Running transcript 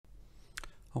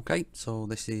Okay, so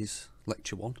this is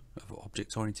lecture 1 of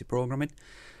object-oriented programming.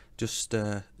 Just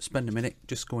spend a minute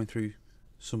just going through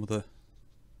some of the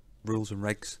rules and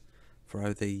regs for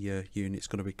how the unit's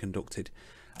going to be conducted.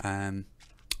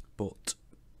 But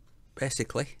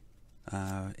basically,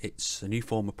 it's a new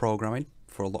form of programming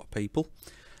for a lot of people,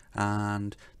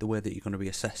 and the way that you're going to be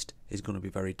assessed is going to be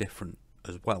very different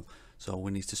as well. So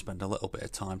we need to spend a little bit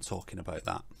of time talking about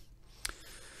that.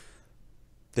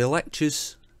 The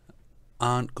lectures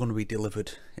aren't going to be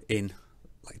delivered in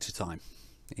lecture time.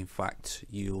 In fact,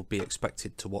 you'll be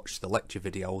expected to watch the lecture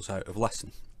videos out of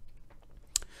lesson.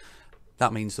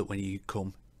 That means that when you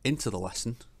come into the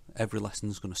lesson, every lesson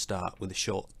is going to start with a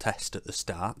short test at the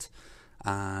start,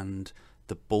 and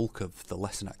the bulk of the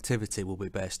lesson activity will be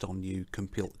based on you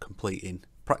completing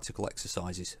practical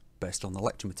exercises based on the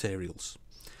lecture materials.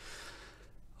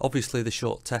 Obviously, the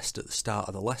short test at the start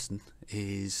of the lesson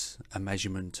is a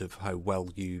measurement of how well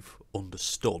you've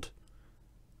understood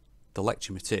the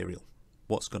lecture material.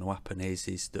 What's going to happen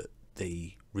is that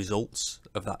the results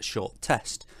of that short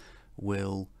test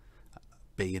will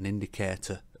be an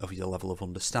indicator of your level of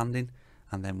understanding,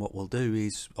 and then what we'll do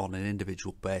is, on an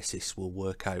individual basis, we'll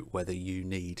work out whether you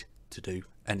need to do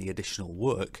any additional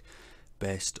work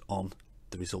based on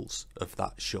the results of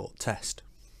that short test.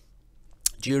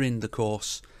 During the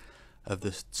course of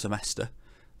the semester,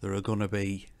 there are going to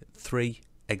be 3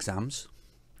 exams.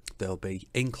 There'll be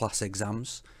in-class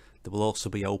exams. There will also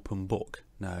be open book.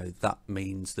 Now that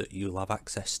means that you'll have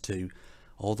access to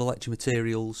all the lecture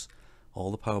materials, all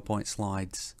the PowerPoint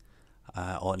slides,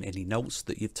 on any notes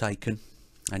that you've taken,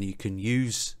 and you can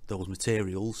use those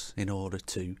materials in order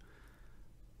to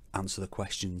answer the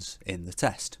questions in the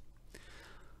test.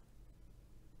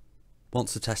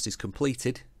 Once the test is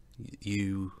completed,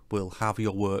 you will have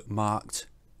your work marked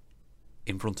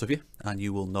in front of you, and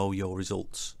you will know your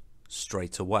results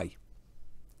straight away.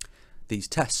 These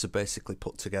tests are basically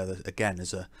put together again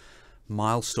as a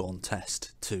milestone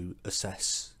test to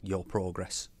assess your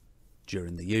progress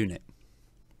during the unit.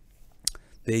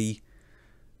 The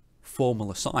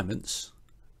formal assignments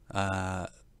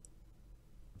that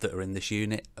are in this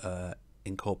unit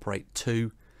incorporate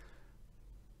 2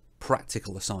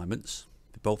 practical assignments.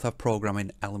 They both have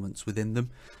programming elements within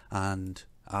them, and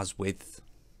as with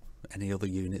any other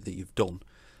unit that you've done,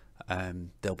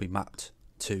 they'll be mapped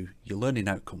to your learning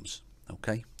outcomes.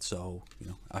 Okay, so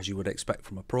as you would expect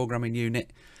from a programming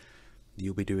unit,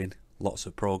 you'll be doing lots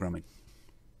of programming.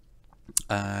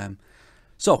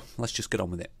 So let's just get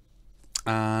on with it,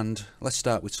 and let's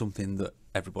start with something that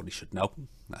everybody should know.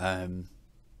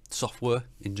 Software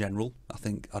in general. I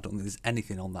don't think there's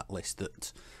anything on that list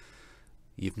that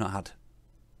you've not had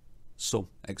some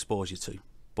exposure to,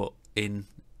 but in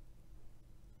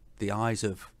the eyes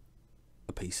of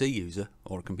a PC user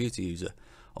or a computer user,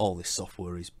 all this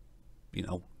software is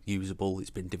usable.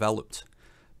 It's been developed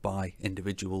by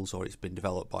individuals, or it's been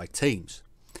developed by teams.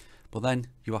 But then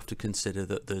you have to consider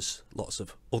that there's lots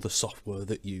of other software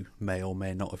that you may or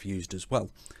may not have used as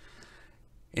well.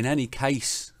 In any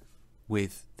case,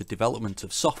 with the development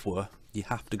of software, you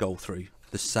have to go through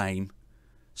the same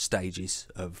stages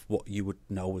of what you would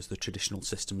know as the traditional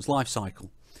systems life cycle.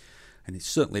 And it's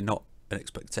certainly not an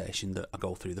expectation that I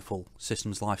go through the full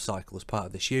systems life cycle as part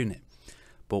of this unit.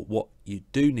 But what you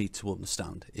do need to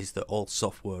understand is that all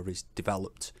software is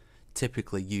developed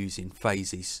typically using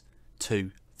phases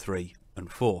 2, 3 and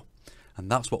 4,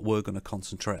 and that's what we're going to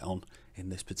concentrate on in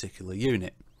this particular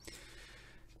unit.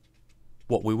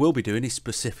 What we will be doing is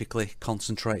specifically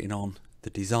concentrating on the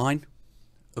design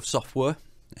of software,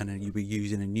 and then you'll be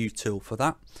using a new tool for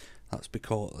that. That's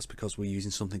because we're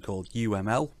using something called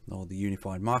UML, or the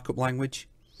Unified Markup Language.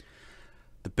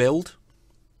 The build,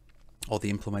 or the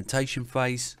implementation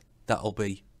phase, that'll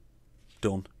be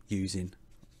done using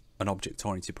an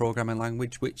object-oriented programming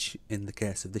language, which in the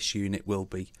case of this unit will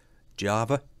be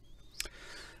Java.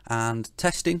 And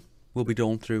testing will be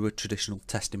done through a traditional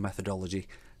testing methodology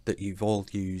that you've all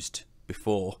used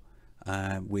before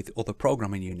with other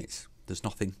programming units. There's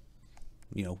nothing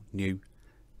new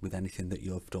with anything that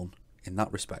you've done in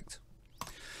that respect.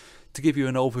 To give you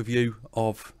an overview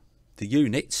of the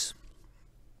units,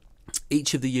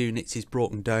 each of the units is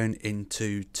broken down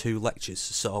into 2 lectures,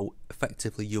 so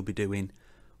effectively you'll be doing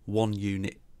 1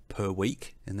 unit per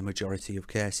week in the majority of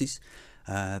cases.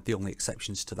 The only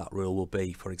exceptions to that rule will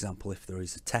be, for example, if there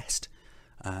is a test,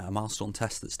 a milestone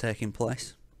test that's taking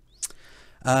place.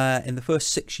 In the first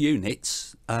 6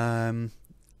 units,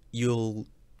 you'll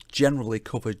generally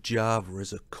cover Java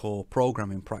as a core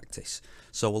programming practice.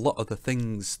 So a lot of the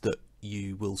things that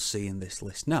you will see in this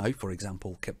list now, for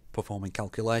example, performing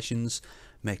calculations,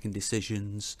 making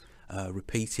decisions,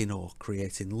 repeating or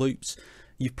creating loops,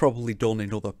 you've probably done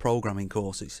in other programming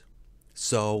courses.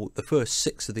 So the first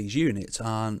 6 of these units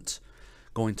aren't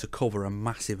going to cover a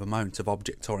massive amount of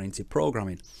object-oriented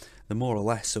programming. They're more or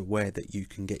less a way that you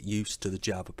can get used to the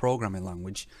Java programming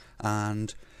language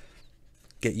and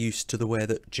get used to the way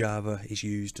that Java is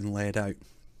used and laid out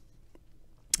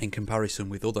in comparison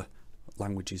with other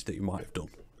languages that you might have done.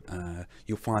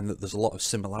 You'll find that there's a lot of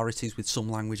similarities with some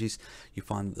languages. You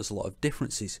find that there's a lot of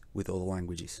differences with other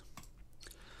languages.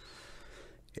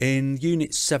 In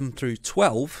units 7 through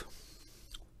 12,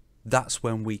 that's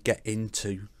when we get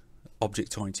into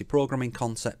object-oriented programming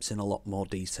concepts in a lot more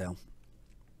detail.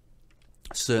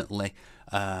 Certainly,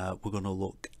 we're going to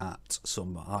look at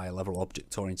some higher level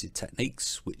object-oriented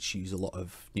techniques which use a lot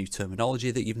of new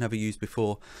terminology that you've never used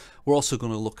before. We're also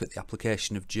going to look at the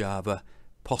application of Java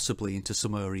possibly into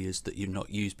some areas that you've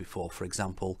not used before, for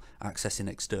example accessing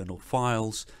external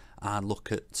files, and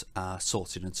look at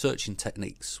sorting and searching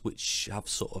techniques which have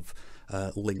sort of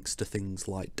links to things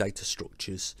like data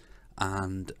structures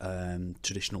and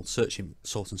traditional sort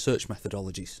and search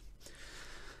methodologies.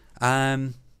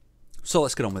 So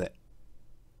let's get on with it.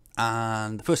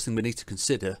 And the first thing we need to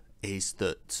consider is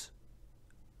that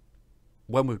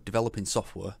when we're developing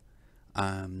software,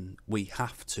 we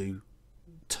have to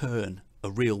turn a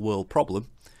real world problem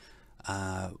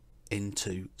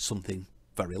into something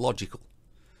very logical.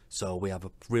 So we have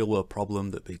a real world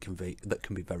problem that can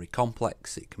be very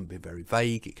complex, it can be very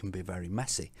vague, it can be very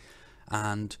messy,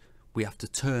 and we have to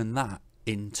turn that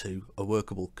into a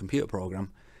workable computer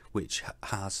program which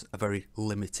has a very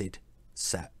limited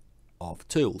set of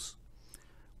tools.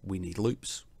 We need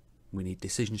loops, we need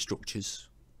decision structures,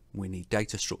 we need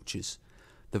data structures.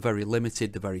 They're very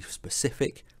limited, they're very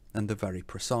specific, and they're very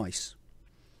precise.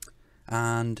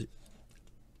 And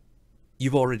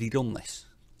you've already done this.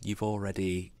 You've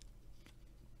already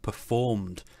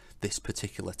performed this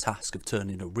particular task of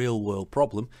turning a real world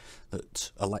problem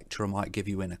that a lecturer might give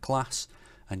you in a class,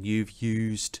 and you've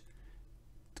used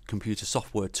computer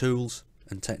software tools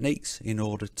and techniques in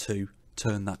order to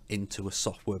turn that into a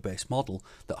software based model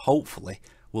that hopefully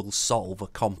will solve a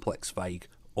complex, vague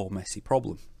or messy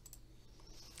problem.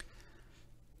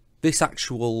 This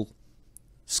actual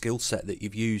skill set that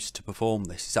you've used to perform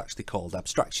this is actually called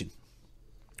abstraction.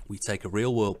 We take a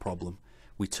real world problem,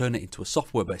 we turn it into a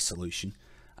software based solution,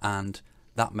 and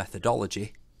that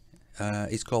methodology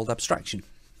is called abstraction.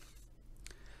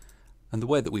 And the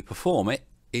way that we perform it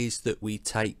is that we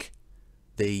take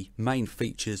the main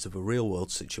features of a real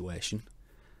world situation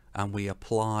and we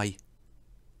apply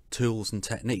tools and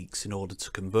techniques in order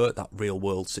to convert that real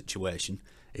world situation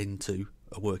into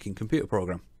a working computer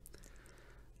program.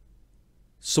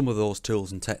 Some of those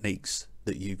tools and techniques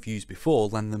that you've used before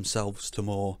lend themselves to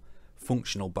more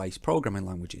functional based programming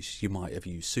languages. You might have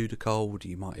used pseudocode,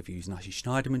 you might have used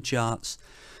Nash-Schneiderman charts,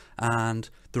 and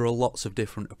there are lots of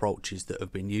different approaches that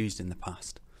have been used in the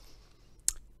past.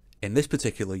 In this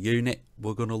particular unit,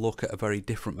 we're going to look at a very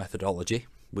different methodology,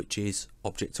 which is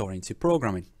object-oriented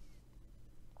programming.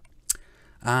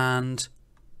 And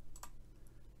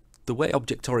the way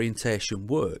object orientation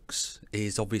works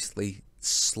is obviously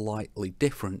slightly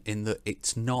different in that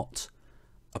it's not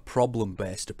a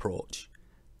problem-based approach,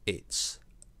 it's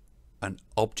an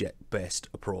object-based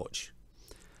approach.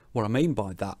 What I mean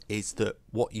by that is that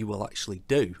what you will actually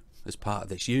do as part of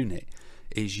this unit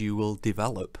is you will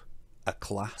develop a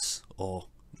class, or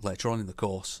later on in the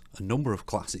course a number of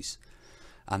classes,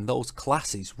 and those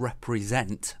classes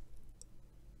represent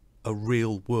a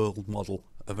real world model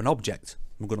of an object.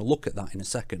 We're going to look at that in a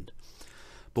second.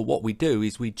 But what we do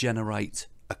is we generate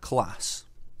a class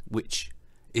which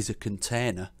is a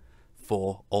container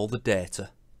for all the data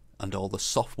and all the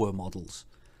software models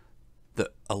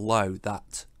that allow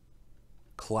that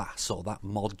class or that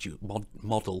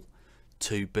model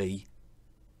to be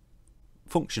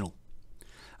functional.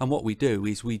 And what we do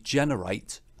is we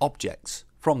generate objects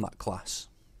from that class.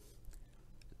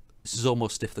 This is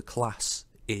almost if the class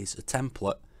is a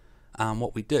template, and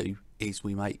what we do is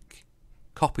we make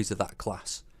copies of that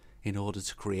class in order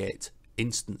to create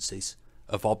instances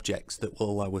of objects that will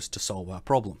allow us to solve our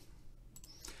problem.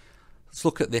 Let's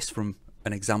look at this from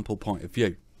an example point of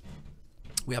view.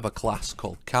 We have a class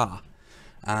called car,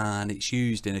 and it's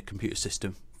used in a computer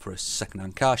system for a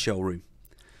second-hand car showroom.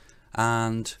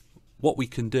 And what we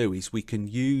can do is we can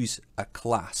use a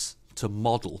class to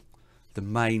model the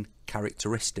main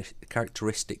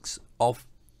characteristics of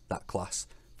that class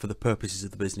for the purposes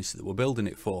of the business that we're building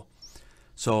it for.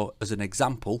 So as an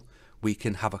example, we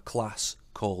can have a class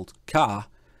called car,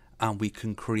 and we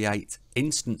can create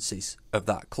instances of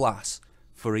that class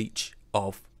for each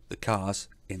of the cars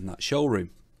in that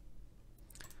showroom.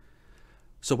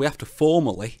 So we have to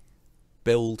formally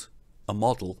build a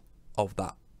model of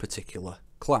that particular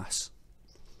class.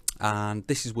 And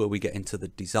this is where we get into the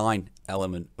design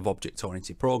element of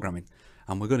object-oriented programming.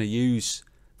 And we're going to use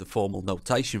the formal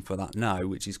notation for that now,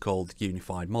 which is called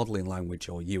Unified Modeling Language,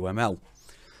 or UML.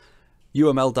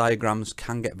 UML diagrams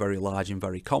can get very large and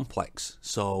very complex,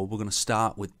 so we're going to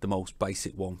start with the most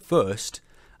basic one first,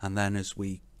 and then as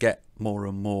we get more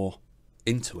and more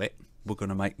into it, we're going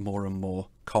to make more and more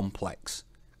complex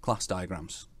class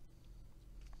diagrams.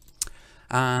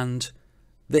 And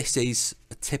this is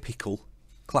a typical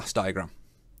class diagram.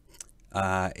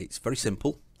 It's very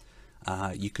simple.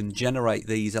 You can generate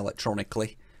these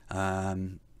electronically.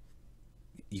 You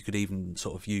could even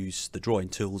sort of use the drawing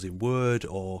tools in Word,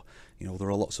 or there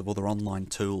are lots of other online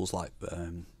tools like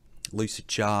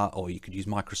Lucidchart, or you could use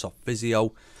Microsoft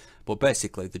Visio. But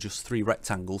basically they're just three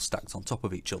rectangles stacked on top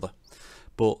of each other.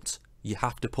 But you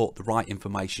have to put the right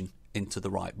information into the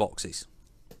right boxes.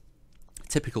 A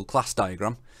typical class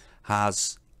diagram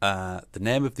has the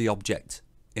name of the object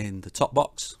in the top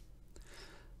box.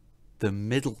 The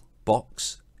middle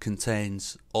box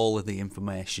contains all of the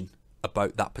information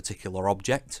about that particular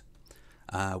object.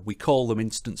 We call them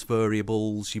instance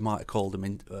variables. You might call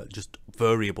them just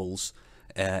variables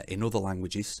in other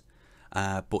languages,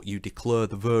 but you declare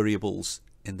the variables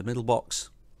in the middle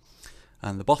box.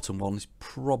 And the bottom one is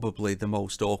probably the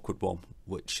most awkward one,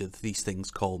 which are these things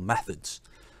called methods.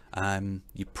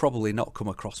 You've probably not come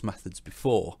across methods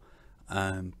before,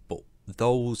 but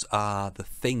those are the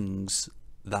things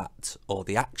that, or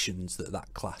the actions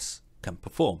that class can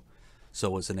perform.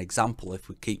 So as an example, if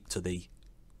we keep to the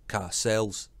car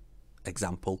sales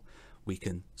example, we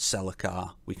can sell a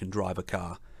car, we can drive a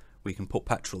car, we can put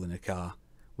petrol in a car,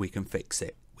 we can fix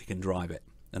it, we can drive it.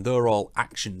 And they're all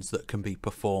actions that can be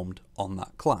performed on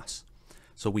that class.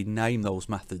 So we name those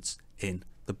methods in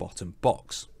the bottom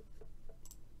box.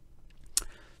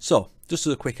 So just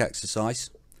as a quick exercise,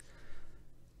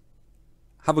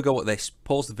 have a go at this,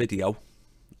 pause the video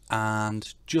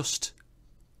and just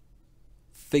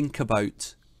think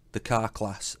about the car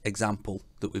class example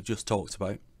that we've just talked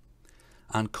about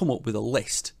and come up with a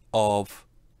list of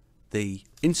the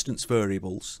instance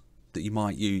variables that you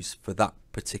might use for that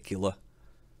particular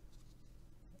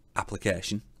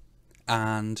application,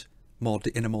 and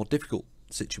in a more difficult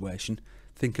situation,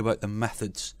 think about the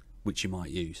methods which you might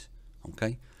use.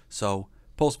 Okay, so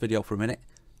pause the video for a minute,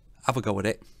 have a go at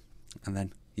it, and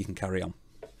then you can carry on.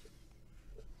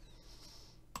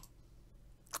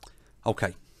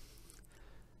 Okay,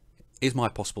 here's my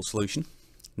possible solution.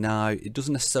 Now, it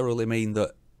doesn't necessarily mean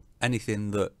that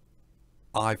anything that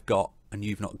I've got and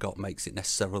you've not got makes it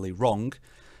necessarily wrong,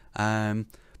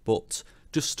 but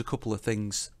just a couple of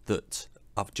things that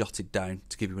I've jotted down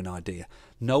to give you an idea.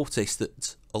 Notice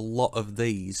that a lot of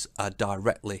these are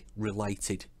directly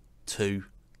related to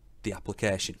the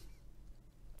application.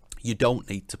 You don't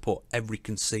need to put every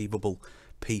conceivable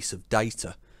piece of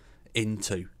data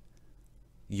into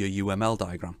your UML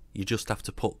diagram. You just have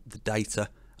to put the data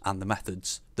and the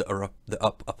methods that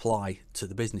apply to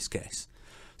the business case.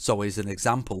 So as an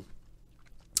example,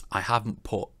 I haven't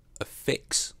put a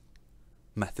fix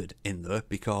method in there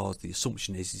because the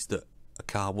assumption is that a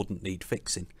car wouldn't need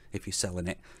fixing if you're selling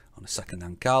it on a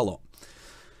second-hand car lot.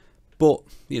 But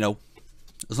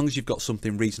as long as you've got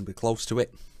something reasonably close to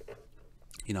it,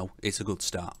 it's a good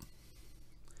start.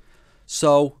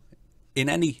 So in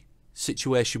any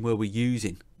situation where we're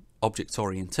using object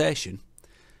orientation,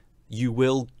 you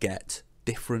will get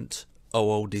different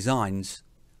OO designs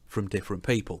from different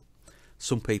people.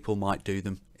 Some people might do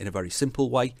them in a very simple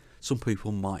way. Some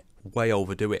people might way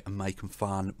overdo it and make them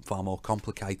far more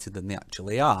complicated than they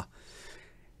actually are.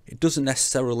 It doesn't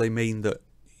necessarily mean that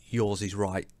yours is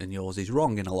right and yours is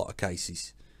wrong in a lot of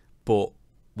cases, but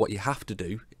what you have to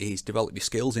do is develop your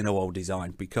skills in OO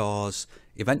design, because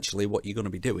eventually what you're going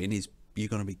to be doing is you're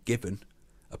going to be given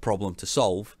a problem to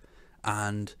solve,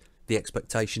 and the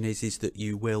expectation is that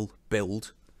you will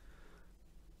build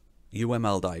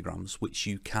UML diagrams which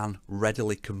you can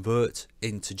readily convert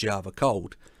into Java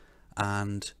code,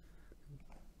 and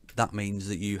that means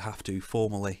that you have to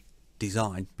formally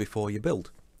design before you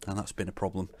build, and that's been a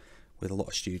problem with a lot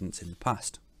of students in the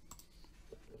past.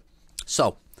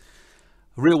 So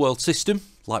a real world system,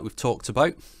 like we've talked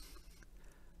about,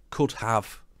 could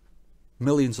have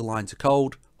millions of lines of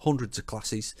code, hundreds of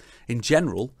classes. In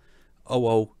general,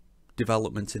 OO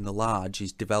development in the large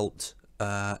is developed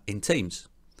in teams,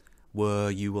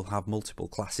 where you will have multiple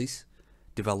classes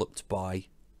developed by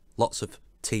lots of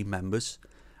team members,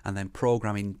 and then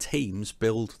programming teams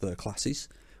build their classes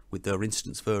with their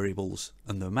instance variables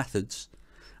and their methods,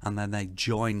 and then they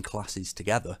join classes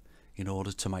together in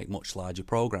order to make much larger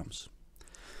programs.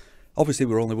 Obviously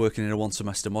we're only working in a one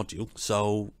semester module,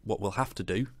 so what we'll have to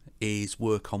do is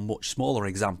work on much smaller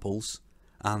examples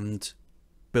and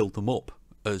build them up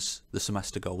as the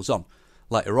semester goes on.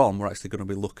 Later on we're actually going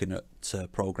to be looking at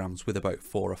programs with about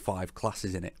 4 or 5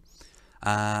 classes in it.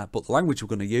 But the language we're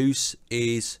going to use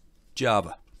is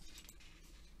Java.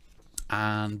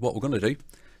 And what we're going to do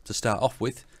to start off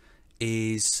with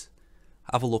is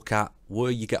have a look at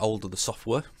where you get hold of the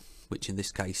software, which in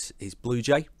this case is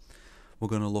BlueJ. We're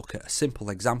going to look at a simple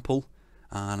example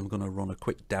and I'm going to run a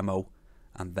quick demo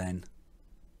and then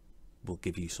we'll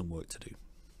give you some work to do.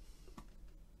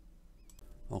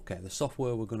 Okay, the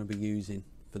software we're going to be using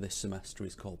for this semester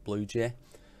is called BlueJ.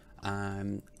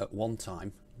 At one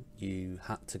time you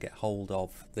had to get hold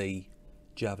of the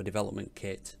Java development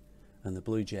kit and the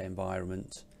BlueJ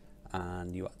environment,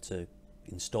 and you had to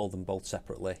install them both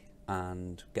separately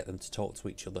and get them to talk to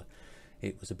each other.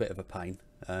 It was a bit of a pain,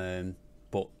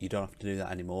 but you don't have to do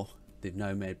that anymore. They've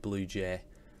now made BlueJ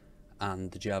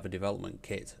and the Java development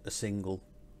kit a single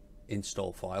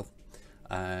install file.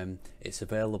 It's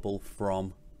available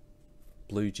from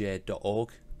bluej.org.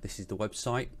 This is the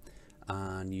website,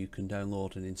 and you can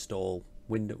download and install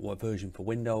a version for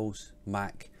Windows,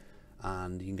 Mac,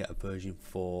 and you can get a version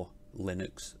for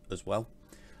Linux as well.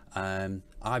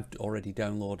 I've already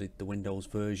downloaded the Windows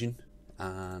version,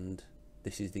 and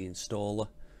this is the installer.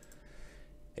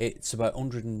 It's about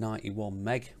 191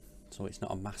 meg, so it's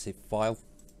not a massive file,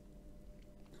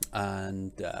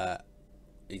 and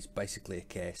it's basically a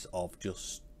case of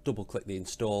just double click the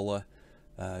installer,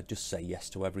 just say yes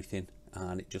to everything,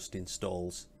 and it just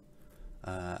installs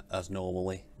as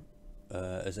normally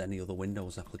as any other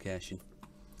Windows application.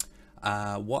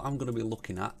 What I'm going to be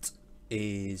looking at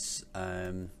is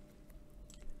an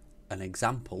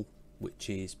example which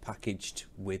is packaged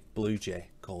with BlueJ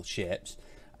called Shapes,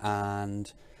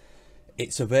 and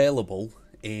it's available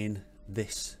in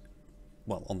this,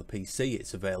 well, on the PC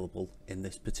it's available in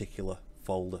this particular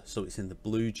folder. So it's in the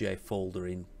BlueJ folder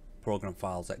in program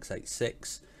files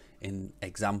x86 in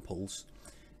examples.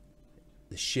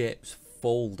 The Shapes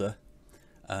folder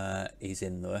is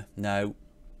in there. Now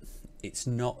it's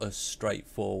not as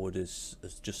straightforward as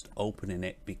just opening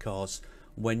it, because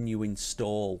when you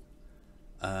install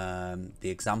the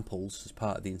examples as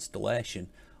part of the installation,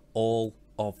 all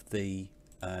of the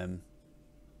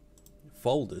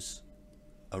folders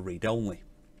are read-only.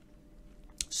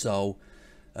 So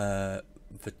for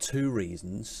 2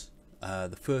 reasons,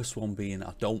 the first one being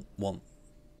I don't want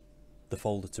the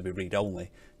folder to be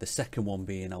read-only, the second one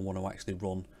being I want to actually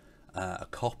run a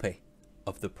copy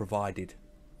of the provided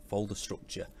folder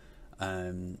structure,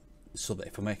 so that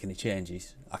if I make any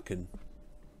changes I can,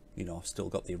 you know, I've still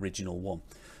got the original one.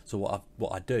 So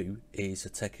what I do is I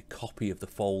take a copy of the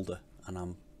folder,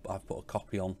 and I've put a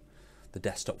copy on the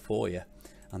desktop for you,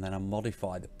 and then I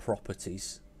modify the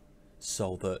properties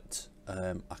so that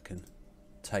I can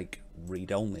take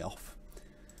read-only off,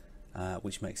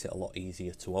 which makes it a lot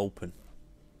easier to open,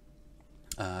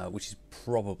 which is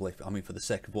probably, I mean, for the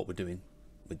sake of what we're doing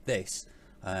with this,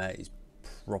 is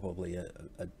probably a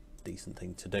decent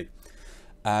thing to do.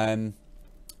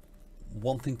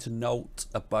 One thing to note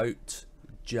about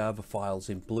Java files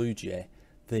in BlueJ,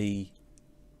 the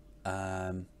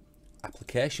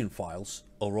application files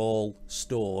are all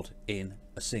stored in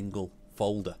a single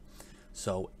folder.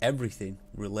 So everything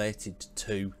related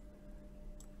to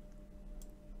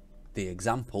the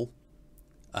example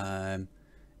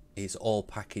is all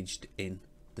packaged in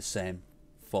the same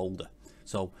folder.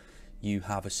 So you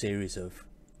have a series of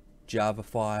Java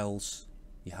files,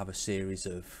 you have a series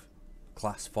of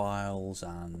class files,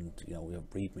 and you know, we have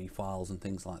readme files and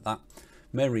things like that.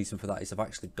 Main reason for that is I've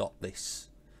actually got this,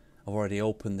 I've already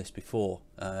opened this before.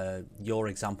 Your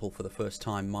example for the first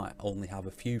time might only have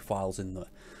a few files in there,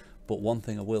 but one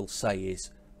thing I will say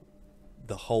is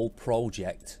the whole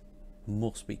project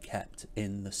must be kept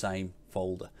in the same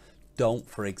folder. Don't,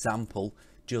 for example,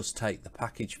 just take the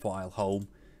package file home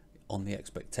on the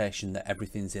expectation that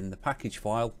everything's in the package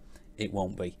file. It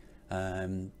won't be.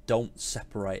 Don't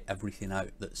separate everything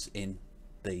out that's in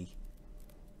the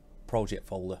project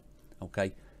folder.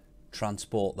 Okay,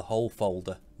 transport the whole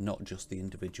folder, not just the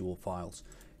individual files.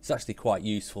 It's actually quite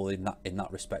useful in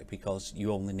that respect, because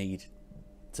you only need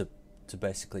to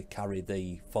basically carry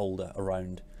the folder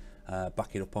around, back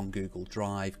it up on Google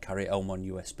Drive, carry it home on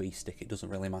USB stick, it doesn't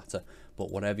really matter.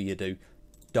 But whatever you do,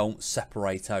 don't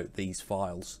separate out these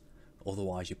files,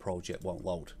 otherwise your project won't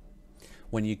load.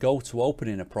 When you go to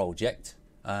opening a project,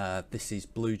 this is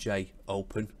BlueJ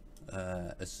open,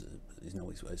 as you know,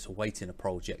 it's awaiting a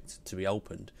project to be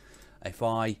opened. If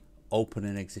I open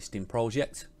an existing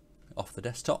project, off the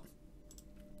desktop.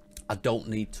 I don't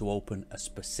need to open a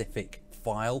specific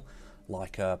file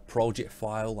like a project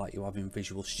file like you have in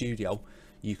Visual Studio.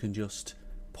 You can just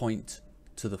point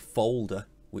to the folder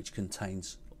which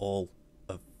contains all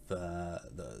of the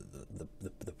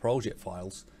project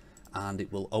files, and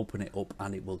it will open it up,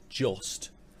 and it will just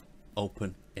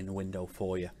open in a window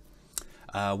for you.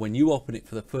 When you open it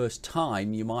for the first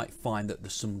time, you might find that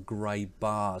there's some grey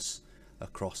bars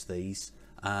across these.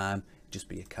 Just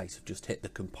be a case of just hit the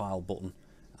compile button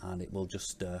and it will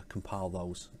just compile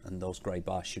those, and those grey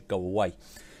bars should go away.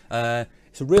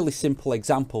 It's a really simple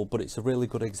example, but it's a really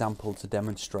good example to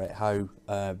demonstrate how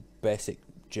basic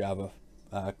Java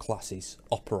classes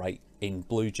operate in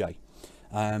BlueJ.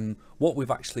 What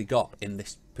we've actually got in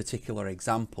this particular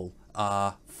example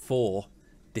are 4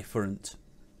 different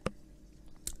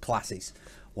classes.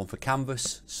 One for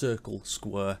canvas, circle,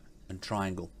 square and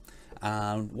triangle.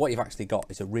 And what you've actually got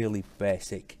is a really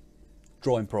basic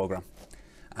drawing program.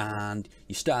 And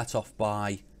you start off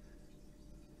by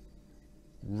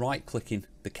right clicking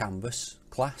the canvas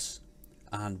class,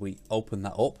 and we open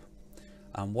that up,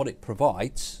 and what it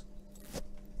provides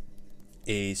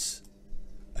is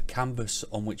a canvas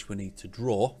on which we need to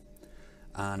draw,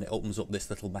 and it opens up this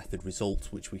little method result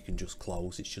which we can just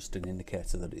close. It's just an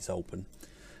indicator that it's open.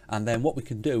 And then what we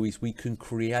can do is we can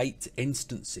create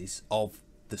instances of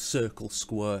the circle,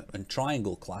 square and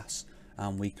triangle class,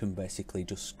 and we can basically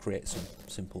just create some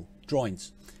simple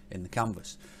drawings in the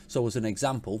canvas. So as an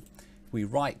example, if we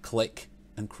right click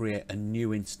and create a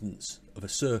new instance of a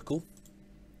circle,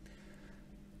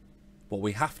 what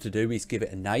we have to do is give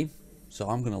it a name. So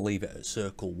I'm going to leave it at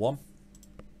circle 1,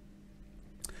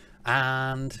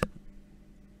 and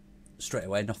straight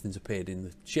away nothing's appeared in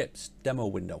the shapes demo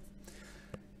window.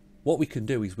 What we can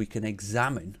do is we can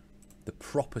examine the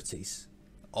properties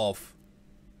of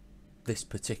this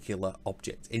particular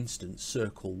object instance,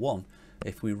 circle 1,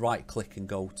 if we right click and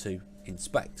go to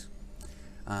inspect.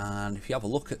 And if you have a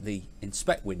look at the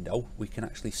inspect window, we can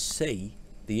actually see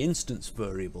the instance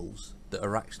variables that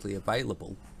are actually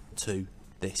available to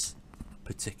this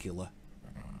particular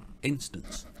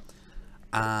instance.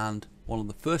 And one of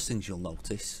the first things you'll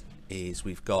notice is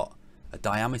we've got a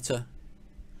diameter,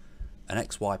 an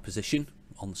XY position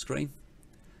on the screen,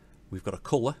 we've got a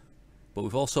color, but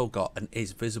we've also got an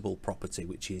is visible property,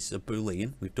 which is a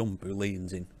Boolean. We've done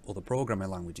Booleans in other programming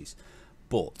languages,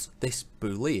 but this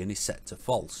Boolean is set to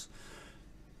false,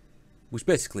 which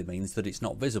basically means that it's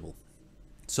not visible.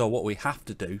 So what we have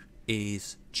to do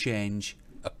is change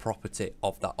a property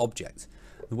of that object.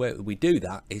 The way that we do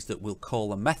that is that we'll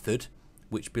call a method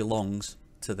which belongs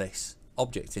to this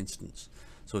object instance.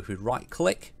 So if we right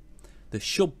click, there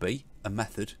should be a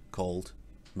method called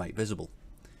make visible.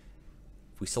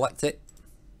 If we select it,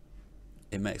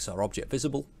 it makes our object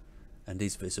visible, and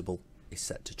is visible is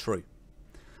set to true.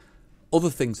 Other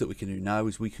things that we can do now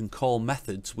is we can call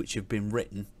methods which have been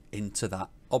written into that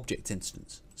object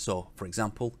instance. So for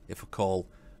example, if I call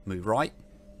move right,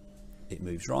 it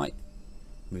moves right,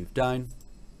 move down,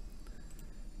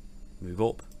 move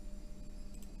up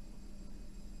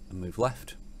and move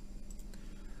left.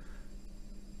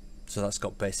 So that's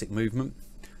got basic movement.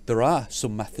 There are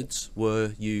some methods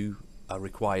where you are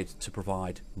required to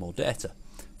provide more data.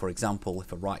 For example,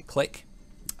 if I right click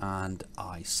and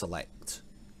I select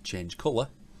change color,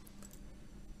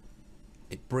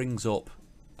 it brings up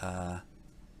a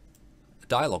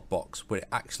dialog box where it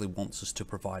actually wants us to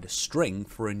provide a string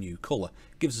for a new color.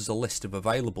 It gives us a list of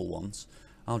available ones.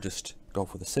 I'll just go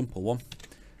for the simple one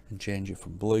and change it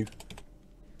from blue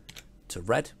to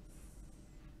red,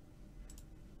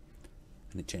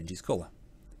 and it changes color.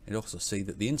 You also see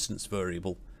that the instance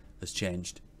variable has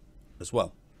changed as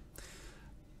well.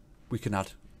 We can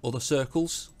add other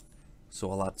circles,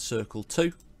 so I'll add circle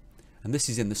 2, and this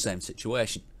is in the same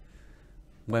situation.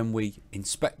 When we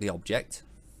inspect the object,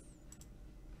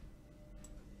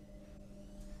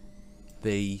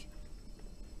 the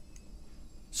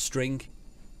string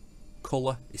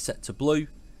color is set to blue,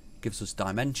 gives us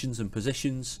dimensions and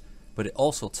positions, but it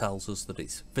also tells us that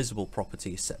its visible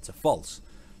property is set to false.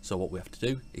 So what we have to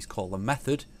do is call a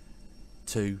method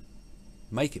to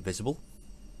make it visible,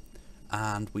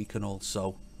 and we can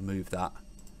also move that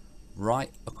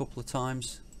right a couple of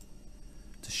times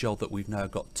to show that we've now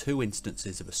got 2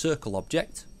 instances of a circle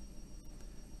object,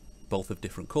 both of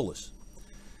different colors.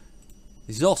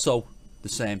 This is also the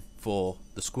same for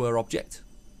the square object,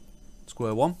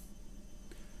 square 1.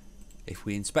 If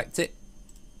we inspect it,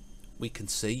 we can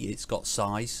see it's got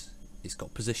size, it's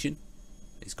got position,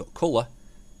 it's got color,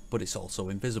 but it's also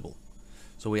invisible.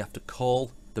 So we have to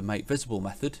call the make visible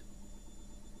method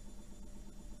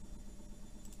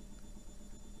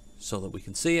so that we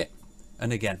can see it.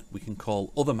 And again, we can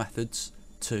call other methods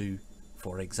to,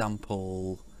 for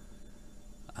example,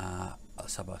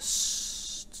 let's have a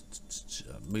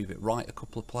move it right a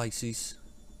couple of places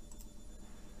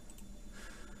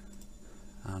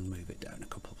and move it down a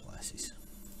couple of places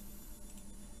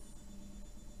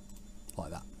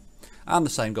like that. And the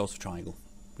same goes for triangle.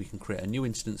 We can create a new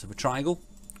instance of a triangle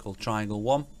called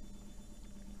triangle1.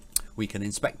 We can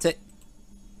inspect it.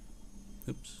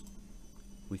 Oops.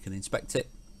 We can inspect it,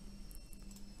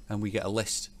 and we get a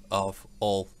list of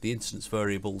all the instance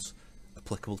variables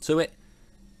applicable to it.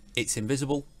 It's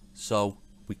invisible, so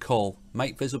we call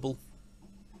make visible,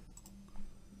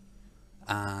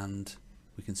 and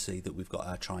we can see that we've got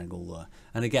our triangle there.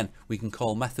 And again, we can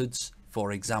call methods.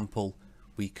 For example,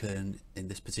 we can, in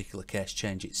this particular case,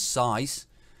 change its size.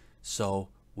 So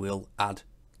we'll add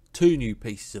 2 new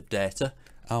pieces of data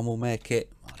and we'll make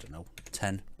it, I don't know,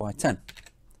 10 by 10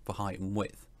 for height and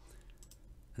width.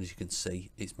 And as you can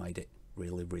see, it's made it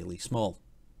really, really small.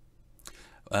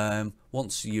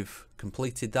 Once you've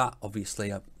completed that,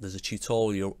 obviously there's a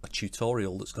tutorial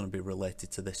that's going to be related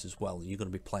to this as well. You're going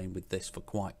to be playing with this for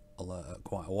quite a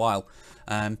while.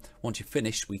 Once you've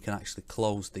finished, we can actually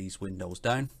close these windows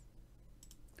down.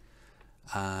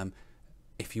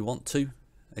 If you want to,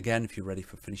 again, if you're ready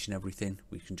for finishing everything,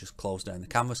 we can just close down the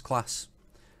canvas class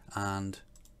and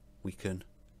we can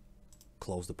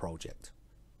close the project.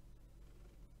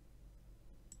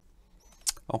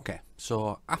 Okay,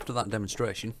 so after that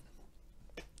demonstration,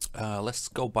 let's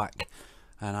go back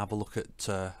and have a look at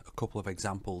a couple of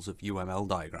examples of UML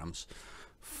diagrams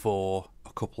for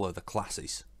a couple of the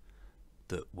classes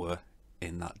that were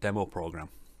in that demo program.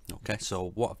 Okay,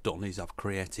 so what I've done is I've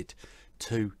created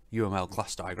 2 UML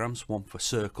class diagrams, one for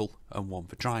circle and one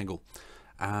for triangle,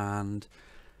 and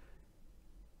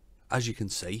as you can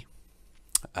see,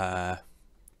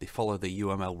 they follow the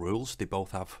UML rules. They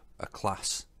both have a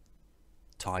class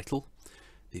title,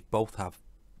 they both have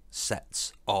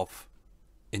sets of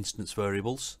instance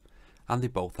variables, and they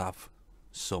both have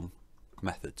some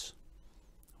methods.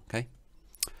 Okay,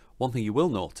 one thing you will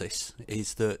notice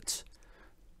is that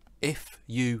if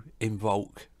you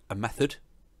invoke a method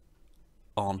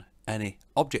on any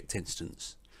object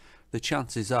instance, the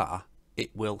chances are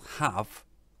it will have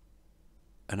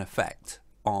an effect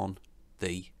on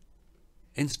the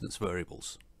instance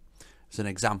variables. As an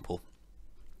example,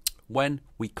 when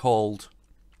we called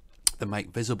the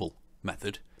make visible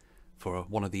method for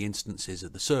one of the instances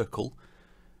of the circle,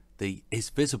 the is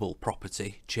visible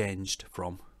property changed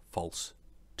from false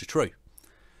to true.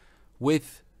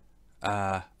 With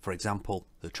for example,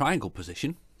 the triangle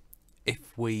position,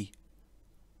 if we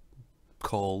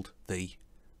called the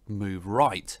move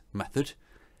right method,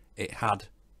 it had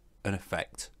an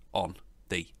effect on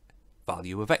the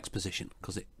value of x position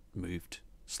because it moved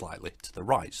slightly to the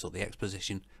right, so the x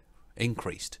position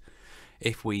increased.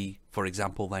 If we, for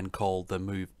example, then called the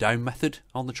move down method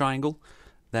on the triangle,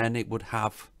 then it would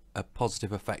have a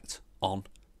positive effect on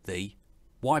the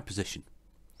y position.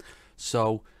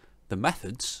 So the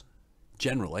methods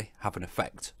generally have an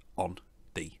effect on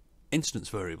the instance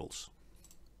variables.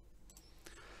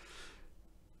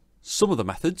 Some of the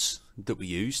methods that we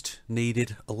used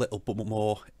needed a little bit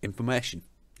more information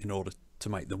in order to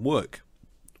make them work.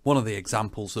 One of the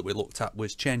examples that we looked at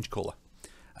was change color,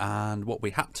 and what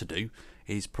we had to do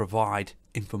is provide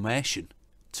information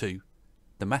to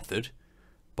the method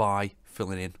by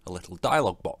filling in a little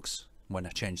dialog box. When I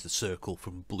changed the circle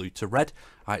from blue to red,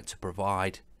 I had to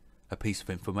provide a piece of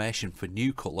information for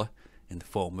new color in the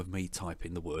form of me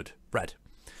typing the word red.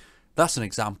 That's an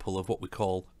example of what we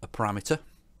call a parameter.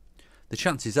 The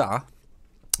chances are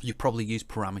you've probably used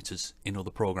parameters in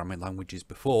other programming languages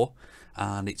before,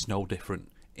 and it's no different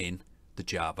in the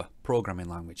Java programming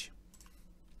language.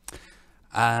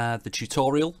 The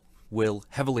tutorial will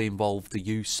heavily involve the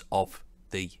use of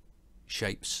the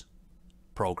shapes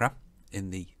program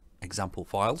in the example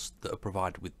files that are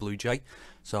provided with BlueJ,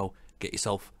 so get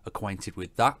yourself acquainted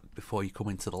with that before you come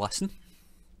into the lesson.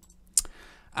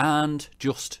 And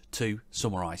just to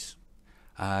summarize,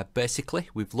 basically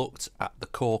we've looked at the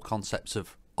core concepts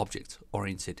of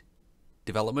object-oriented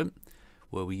development,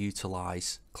 where we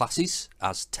utilize classes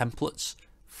as templates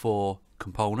for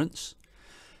components.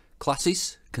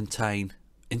 Classes contain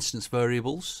instance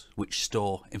variables which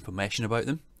store information about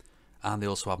them, and they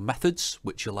also have methods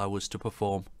which allow us to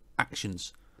perform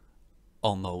actions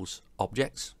on those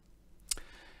objects.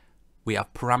 We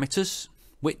have parameters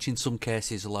which in some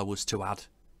cases allow us to add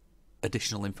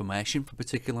additional information for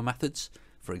particular methods,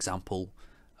 for example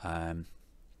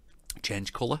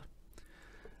change color,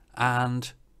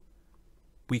 and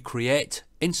we create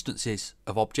instances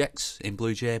of objects in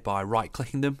BlueJ by right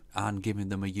clicking them and giving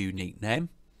them a unique name,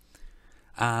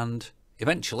 and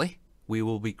eventually we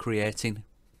will be creating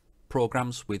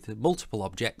programs with multiple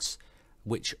objects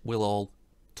which will all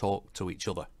talk to each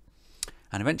other,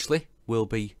 and eventually we'll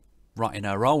be writing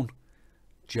our own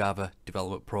Java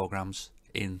development programs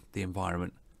in the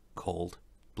environment called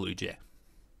BlueJ.